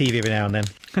a bit of TV every now and then.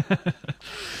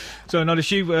 So I notice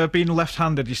you being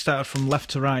left-handed, you started from left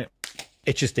to right.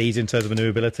 It's just easy in terms of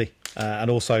manoeuvrability.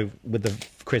 And also, with the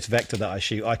Chris Vector that I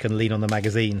shoot, I can lean on the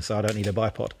magazine, so I don't need a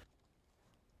bipod.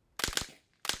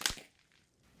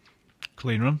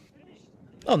 Clean run.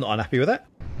 I'm not unhappy with that.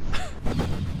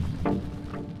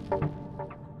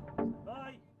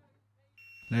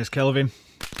 There's Kelvin.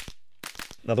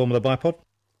 Another one with a bipod.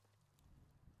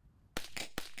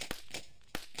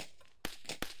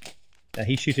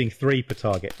 He's shooting 3 per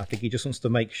target. I think he just wants to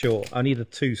make sure. I need a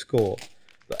 2 score,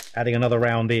 but adding another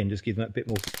round in just gives him a bit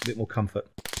more comfort.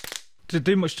 Did it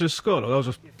do much to the score? Those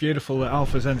were beautiful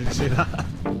alphas. Did you see that?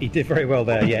 He did very well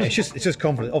there. Yeah, it's just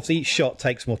confidence. Obviously, each shot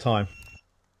takes more time.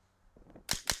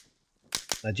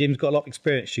 Now, Jim's got a lot of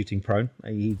experience shooting prone.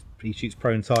 He shoots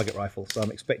prone target rifle, so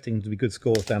I'm expecting to be good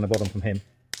scores down the bottom from him.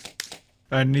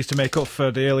 And needs to make up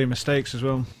for the early mistakes as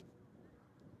well.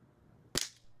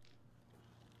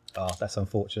 Oh, that's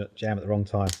unfortunate. Jam at the wrong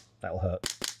time. That'll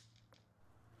hurt.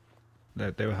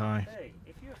 They were high. Hey,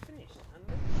 if you're finished,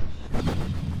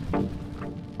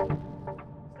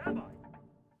 stand by.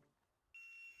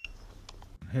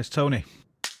 Here's Tony.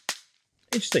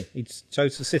 Interesting. He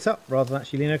chose to sit up rather than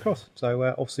actually lean across. So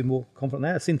obviously more confident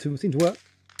there. It seemed to work.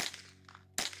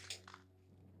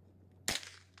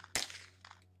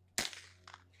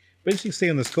 But interesting to see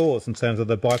on the scores in terms of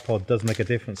the bipod does make a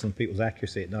difference in people's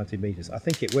accuracy at 90 metres. I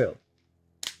think it will.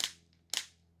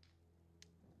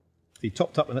 He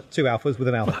topped up with 2 alphas with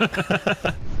an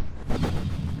alpha.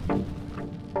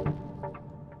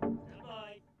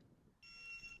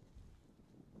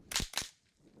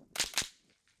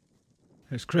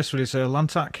 Here's Chris with his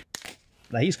Lantac.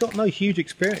 Now, he's got no huge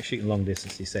experience shooting long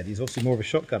distance, he said. He's obviously more of a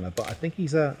shotgunner, but I think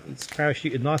he's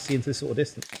parachuted nicely into this sort of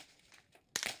distance.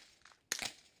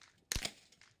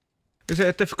 Is it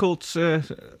a difficult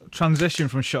transition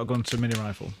from shotgun to mini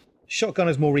rifle? Shotgun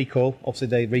is more recoil. Obviously,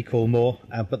 they recoil more,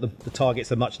 but the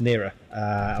targets are much nearer,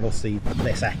 and obviously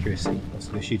less accuracy.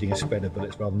 Obviously, we're shooting a spread of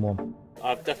bullets rather than one.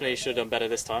 I definitely should have done better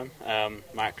this time.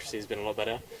 My accuracy has been a lot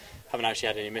better. Haven't actually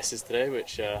had any misses today,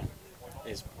 which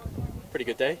is a pretty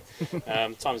good day.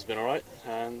 Time's been all right,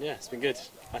 and yeah, it's been good.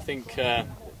 I think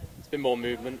it's been more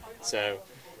movement, so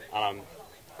and I'm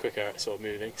quicker at sort of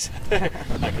moving, so that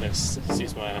kind of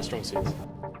suits my strong suits.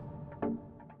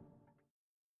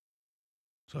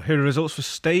 So here are the results for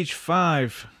stage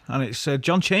 5, and it's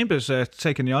John Chambers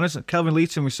taking the honours. Kelvin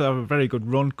Leeton, we saw a very good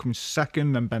run, coming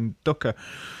second, and Ben Ducker.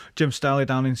 Jim Starley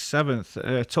down in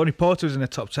 7th. Tony Porter was in the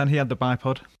top 10, he had the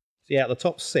bipod. So yeah, the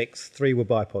top 6, 3 were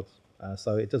bipods,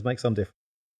 so it does make some difference.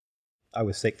 I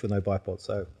was 6th with no bipod,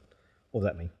 so what does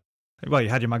that mean? Well, you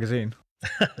had your magazine.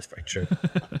 That's very true.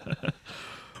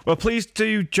 Well, please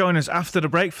do join us after the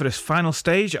break for this final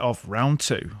stage of round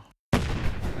 2.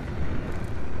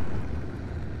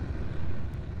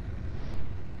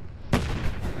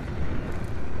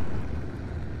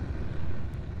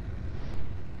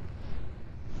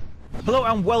 Hello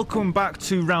and welcome back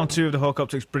to round 2 of the Hawke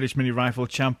Optics British Mini Rifle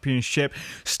Championship.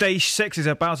 Stage 6 is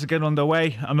about to get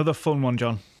underway. Another fun one,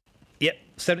 John. Yep,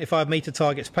 75 metre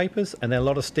targets papers, and then a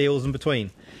lot of steels in between.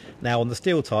 Now on the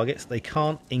steel targets, they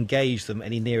can't engage them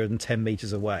any nearer than 10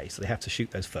 metres away, so they have to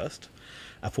shoot those first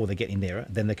before they get any nearer.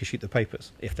 Then they can shoot the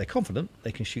papers. If they're confident,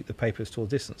 they can shoot the papers to a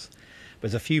distance.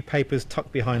 But there's a few papers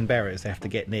tucked behind barriers they have to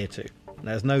get near to.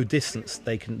 Now, there's no distance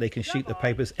they can shoot the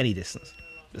papers any distance.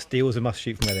 The steels, they must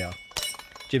shoot from where they are.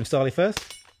 Jim Starley first.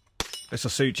 This'll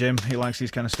suit Jim. He likes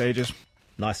these kind of stages.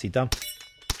 Nicely done.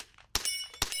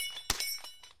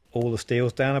 All the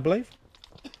steels down, I believe.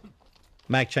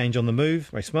 Mag change on the move.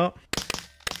 Very smart.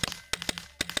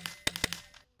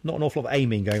 Not an awful lot of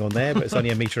aiming going on there, but it's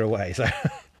only a metre away. So.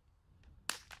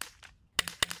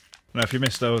 Now, if you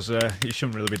miss those, you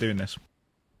shouldn't really be doing this.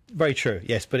 Very true,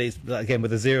 yes. But it's again,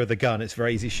 with the zero of the gun, it's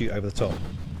very easy to shoot over the top.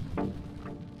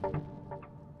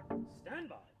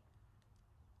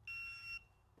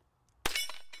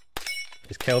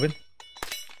 Is Kelvin.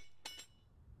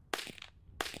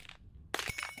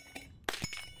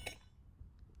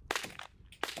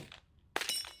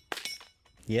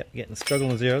 Yep, getting the struggle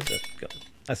on zero.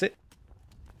 That's it.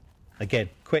 Again,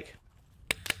 quick.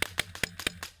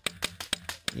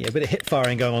 Yeah, a bit of hip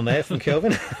firing going on there from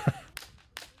Kelvin.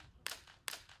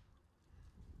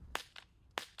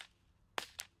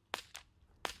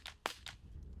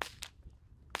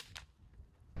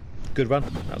 Good run.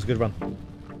 That was a good run.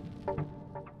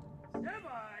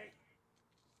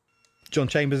 John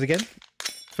Chambers again.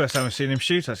 First time I've seen him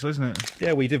shoot, actually, isn't it?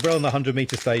 Yeah, we did well on the 100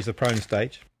 metre stage, the prone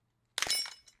stage.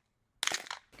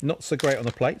 Not so great on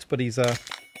the plates, but he's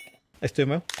doing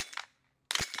well.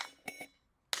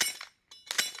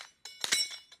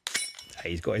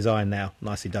 He's got his iron now.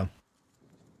 Nicely done.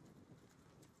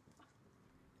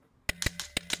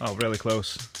 Oh, really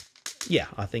close. Yeah,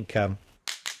 I think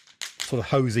sort of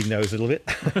hosing those a little bit.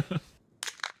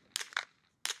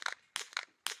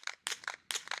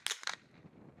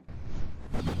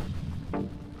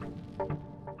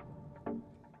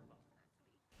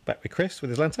 Back with Chris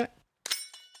with his Lantac.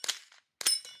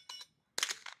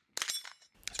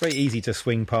 It's very easy to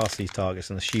swing past these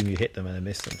targets and assume you hit them and then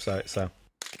miss them. So it's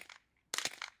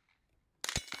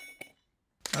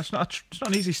it's not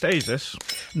an easy stage, this.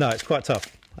 No, it's quite tough.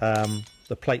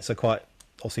 The plates are quite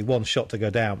obviously one shot to go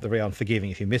down, but they're very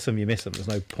unforgiving. If you miss them, you miss them. There's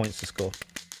no points to score.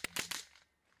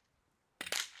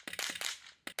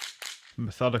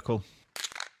 Methodical.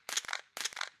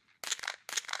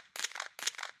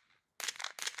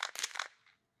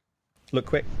 Look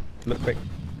quick. Look quick.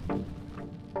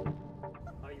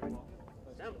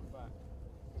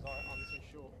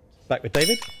 Back with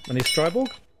David and his Stryborg.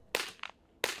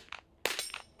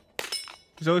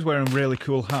 He's always wearing really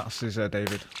cool hats, is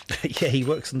David? Yeah, he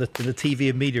works in the TV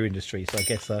and media industry, so I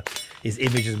guess his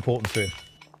image is important to him.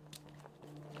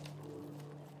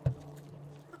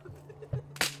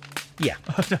 Yeah.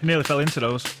 I nearly fell into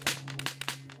those.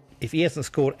 If he hasn't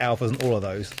scored alphas in all of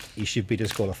those, he should be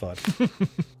disqualified.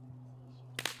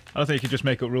 I don't think you can just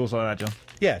make up rules like that, John.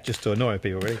 Yeah, just to annoy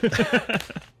people, really.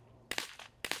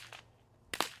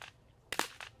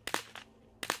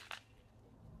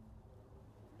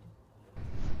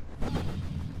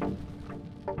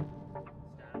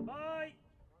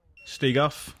 Stieg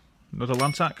off. Another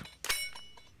Lantac.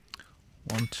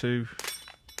 1, 2.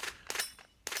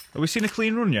 Have we seen a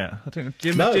clean run yet? I think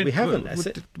Jim. No, Jim, we haven't.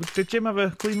 Did Jim have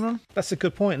a clean run? That's a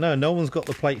good point. No one's got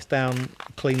the plates down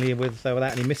cleanly without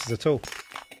any misses at all.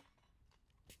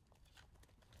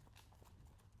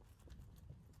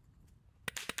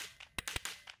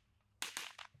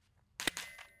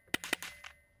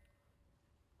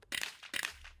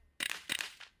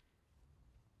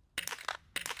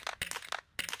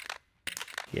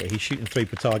 Yeah, he's shooting 3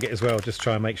 per target as well, just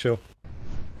try and make sure.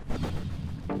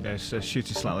 Yeah, it's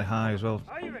shooting slightly high as well.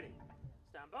 Are you ready?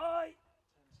 Stand by.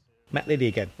 Matt Liddy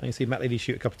again. I can see Matt Liddy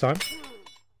shoot a couple of times.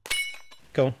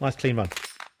 Go on, nice clean run.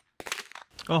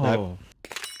 Oh. No.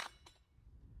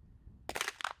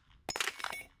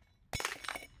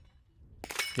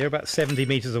 You're about 70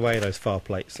 metres away, those far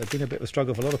plates. They've been a bit of a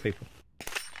struggle for a lot of people.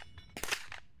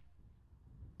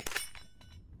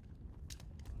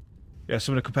 Yeah,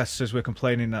 some of the competitors were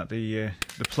complaining that the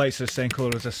plates are the same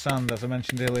colour as the sand, as I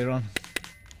mentioned earlier on.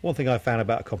 One thing I've found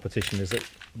about a competition is that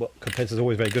what competitors are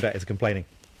always very good at is complaining.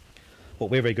 What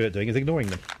we're very good at doing is ignoring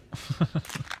them.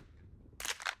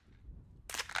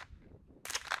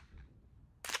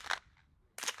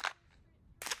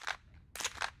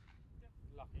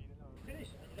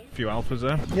 A few alphas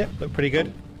there. Yep, look pretty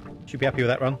good. Should be happy with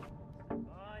that run.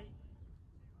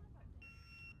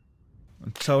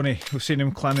 And Tony, we've seen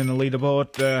him climbing the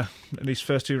leaderboard in these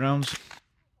first 2 rounds.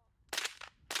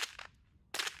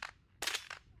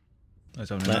 There's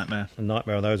only a nightmare. A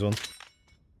nightmare on those ones.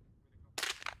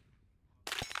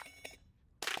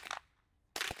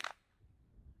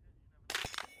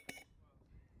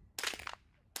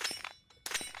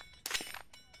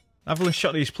 I've only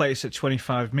shot these plates at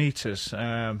 25 metres,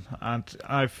 and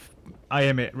I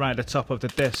aim it right at the top of the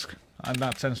disc, and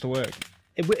that tends to work.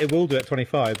 It will do at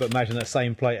 25, but imagine that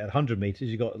same plate at 100 metres,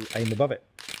 you've got to aim above it,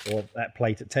 or that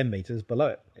plate at 10 metres below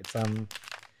it.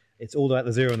 It's all about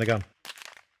the zero in the gun.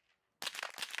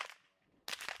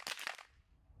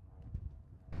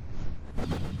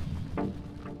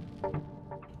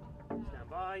 Stand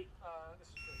by.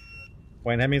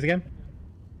 Wayne Hemmings again.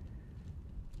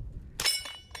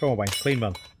 Come on, Wayne, clean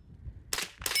run.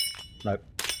 No.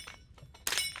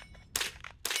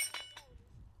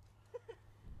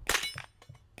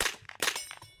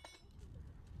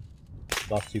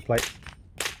 Last 2 plates.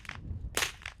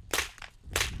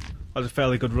 That was a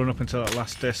fairly good run up until that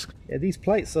last disc. Yeah, these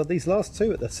plates are these last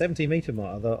 2 at the 70 metre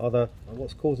mark are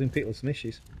what's causing people some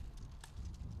issues.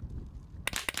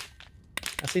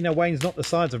 I see now Wayne's not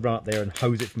decided to run up there and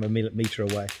hose it from a metre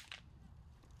away.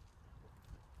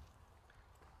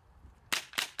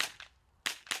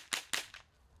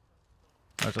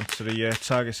 Right onto the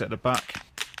targets at the back.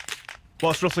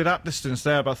 What's roughly that distance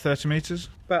there? About 30 metres?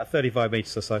 About 35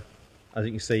 metres or so. As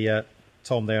you can see,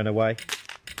 Tom there in a way.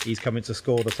 He's coming to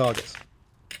score the targets.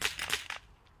 A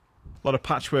lot of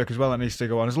patchwork as well that needs to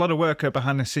go on. There's a lot of work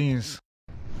behind the scenes.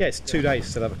 Yeah, it's 2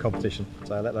 days to have a competition,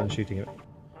 so let alone shooting it.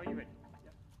 Are you ready?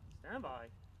 Stand by.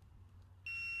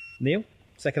 Neil,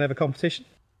 second ever competition.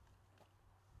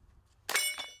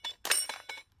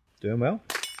 Doing well.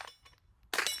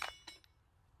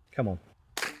 Come on.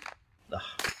 Ugh.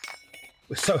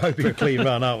 We're so hoping a clean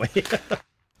run, aren't we?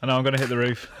 I know I'm going to hit the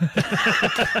roof.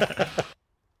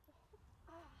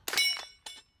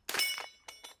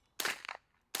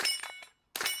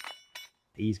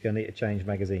 He's going to need to change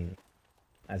magazine,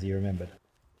 as he remembered.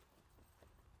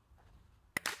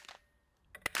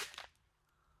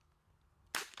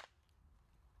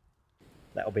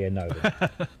 That'll be a no.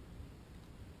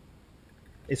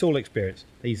 It's all experience.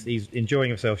 He's enjoying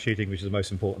himself shooting, which is the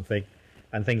most important thing.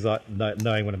 And things like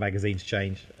knowing when a magazine's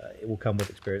change, it will come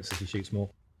with experience as he shoots more.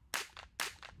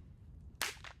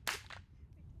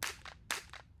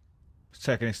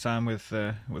 Taking his time with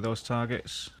those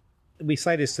targets. We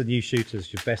say this to new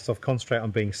shooters: you're best off concentrate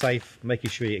on being safe, making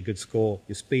sure you get a good score.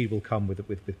 Your speed will come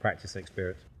with practice and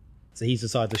experience. So he's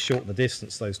decided to shorten the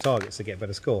distance to those targets to get a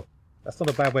better score. That's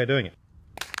not a bad way of doing it.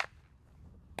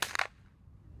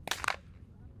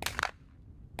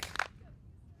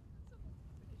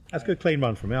 That's a good clean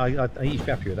run from me. I think you should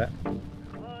be happy with that.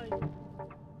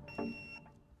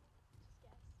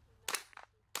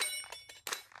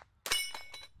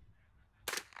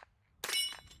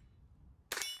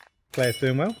 Claire's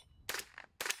doing well.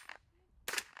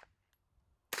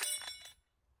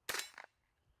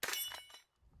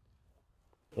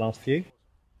 Last few.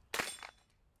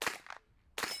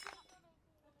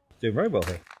 Doing very well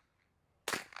here.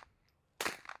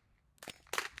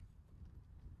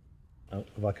 Oh,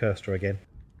 have I cursed her again?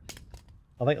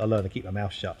 I think I'll learn to keep my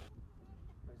mouth shut.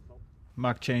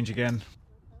 Mag change again.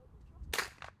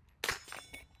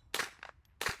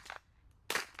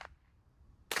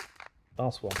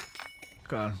 Last one.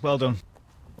 Go on, well done.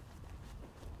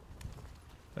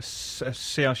 Let's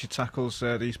see how she tackles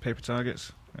these paper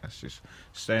targets. Yeah, she's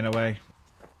staying away.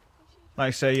 Like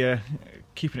I say,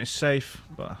 keeping it safe,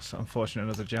 but that's unfortunate,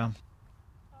 another jam.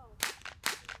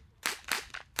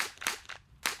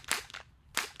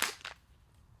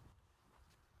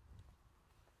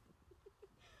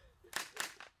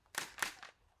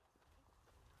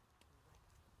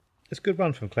 It's a good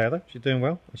run from Claire though. She's doing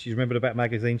well. She's remembered about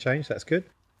magazine change. That's good.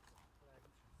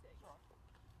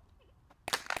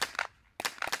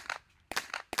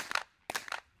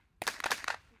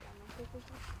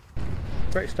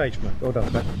 Great stage, man. Well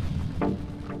done, Ben.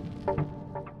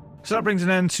 So that brings an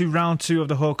end to round 2 of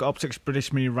the Hawke Optics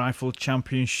British Mini Rifle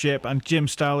Championship, and Jim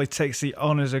Starley takes the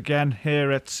honours again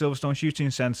here at Silverstone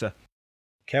Shooting Centre.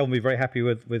 Kel will be very happy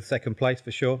with second place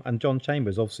for sure, and John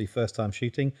Chambers, obviously first time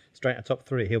shooting, straight to top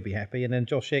 3, he'll be happy. And then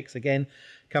Josh Hicks again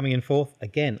coming in 4th.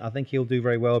 Again, I think he'll do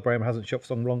very well. Graham hasn't shot for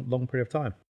some long period of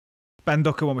time. Ben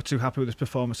Ducker won't be too happy with his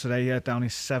performance today, down in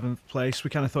 7th place. We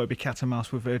kind of thought it'd be cat and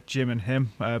mouse with Jim and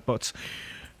him, but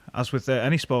as with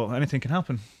any sport, anything can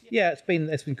happen. Yeah, it's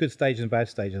been good stages and bad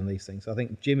stages on these things. I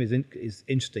think Jim is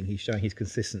interesting. He's showing his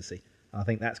consistency. I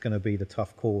think that's going to be the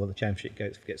tough call when the championship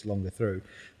gets longer through.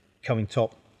 Coming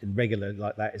top in regular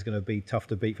like that is going to be tough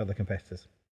to beat for other competitors.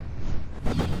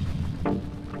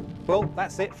 Well,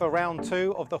 that's it for round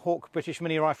 2 of the Hawke British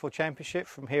Mini Rifle Championship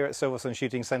from here at Silverstone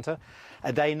Shooting Centre.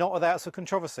 A day not without some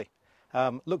controversy.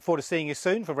 Look forward to seeing you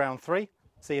soon for round 3.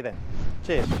 See you then.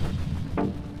 Cheers.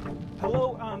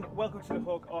 Hello and welcome to the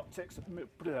Hawke Optics.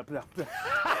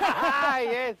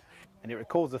 Yes. And it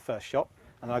records the first shot,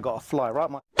 and I got a fly right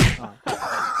my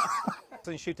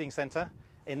Shooting Centre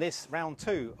in this round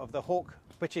 2 of the Hawke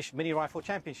British Mini Rifle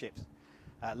Championships.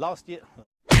 Last year.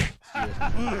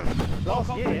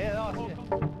 Last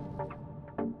year.